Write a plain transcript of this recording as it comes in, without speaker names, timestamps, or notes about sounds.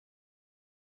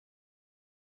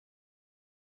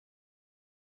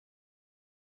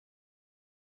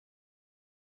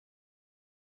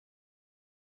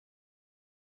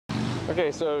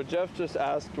Okay, so Jeff just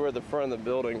asked where the front of the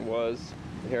building was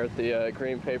here at the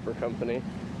Green Paper Company.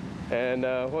 And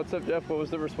what's up, Jeff? What was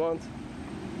the response?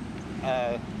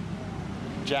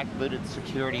 Jackbooted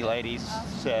security lady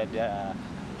said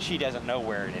she doesn't know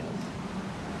where it is.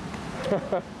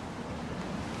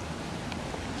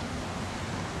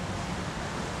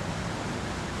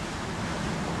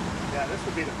 Yeah, this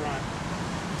would be the front.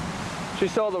 She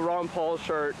saw the Ron Paul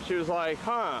shirt. She was like,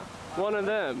 huh, one of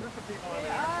them.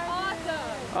 Awesome.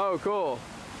 Oh, cool.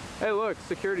 Hey, look,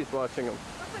 security's watching them.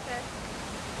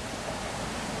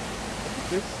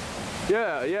 That's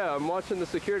okay. Yeah, I'm watching the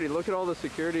security. Look at all the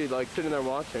security, like, sitting there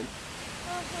watching.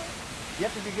 You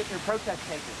have to be getting your protest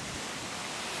papers.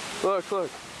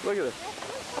 Look at this.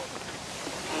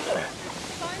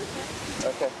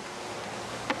 Okay.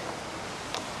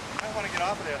 I want to get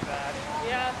off of there bad.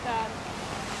 Yeah, bad.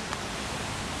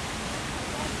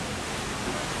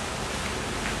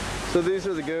 So these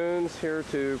are the goons here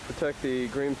to protect the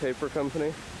Green Paper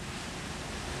Company.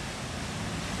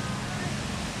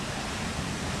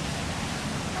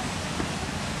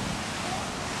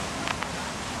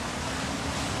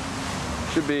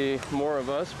 Should be more of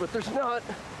us, but there's not.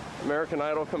 American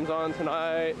Idol comes on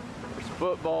tonight. There's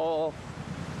football.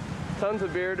 Tons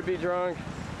of beer to be drunk.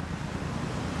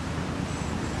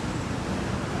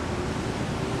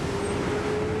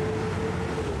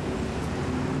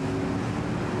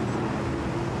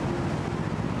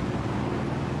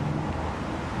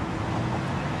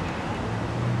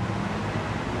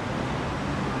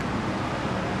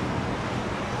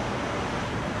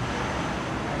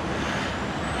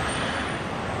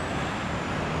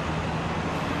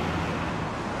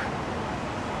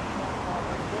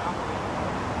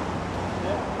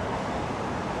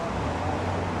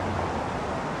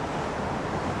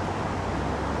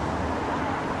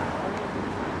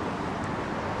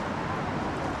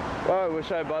 Wow, I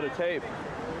wish I bought a tape.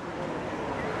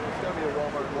 It's gotta be a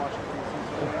Walmart in Washington.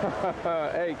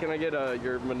 Hey, can I get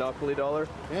your Monopoly dollar?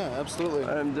 Yeah, absolutely.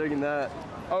 I'm digging that.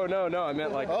 Oh, no, I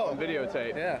meant like on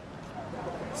videotape. Yeah.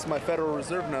 This is my Federal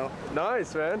Reserve note.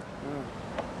 Nice, man.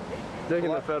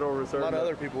 Digging the Federal Reserve A lot of note.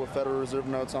 other people with Federal Reserve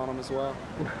notes on them as well.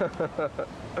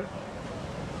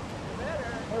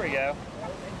 There we go.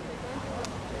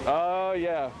 Oh,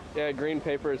 yeah. Yeah, green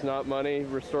paper is not money.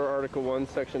 Restore Article 1,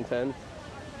 Section 10.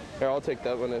 Here, I'll take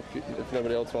that one if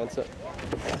nobody else wants it.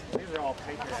 These are all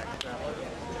Patriot Act stuff.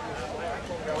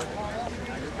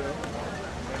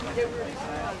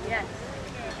 Yes.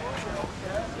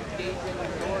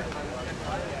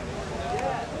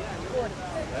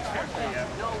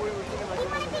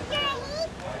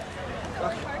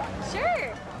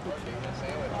 Sure.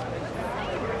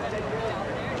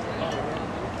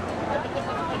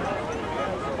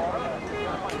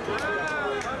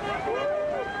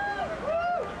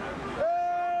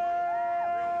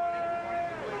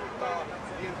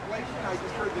 The inflation, I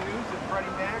just heard the news that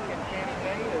Freddie Mac and Fannie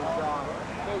Mae is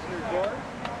closing their doors.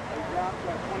 They dropped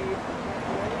 28%.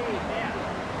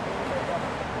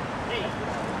 Hey,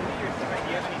 do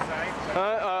you have any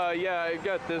signs? Yeah, I've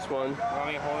got this one. Want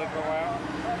me to hold it for a while?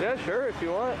 Yeah, sure, if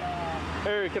you want.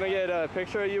 Here, can I get a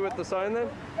picture of you with the sign then?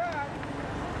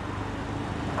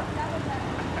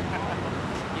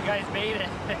 You guys made it.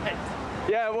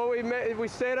 Yeah, well, we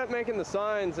stayed up making the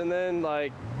signs and then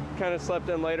like kind of slept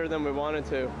in later than we wanted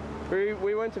to.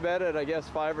 We went to bed at I guess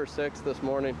 5 or 6 this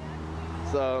morning.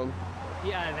 So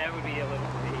Yeah, that would be a little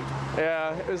late.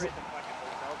 yeah, it was.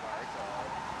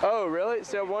 Oh really?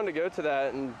 See, I wanted to go to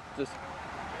that and just.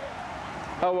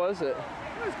 How was it?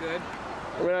 It was good.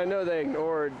 I mean, I know they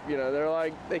ignored. You know, they're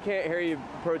like they can't hear you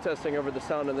protesting over the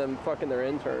sound of them fucking their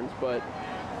interns, but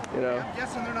you know. I'm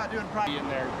guessing they're not doing property In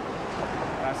there.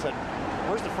 And I said,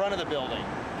 where's the front of the building?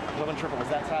 I wasn't sure if it was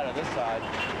that side or this side.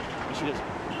 And she goes,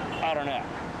 I don't know.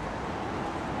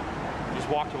 Just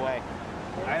walked away.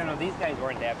 I don't know, these guys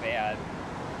weren't that bad.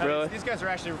 Really? These guys are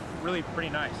actually really pretty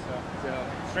nice, so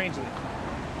strangely.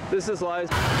 This is live.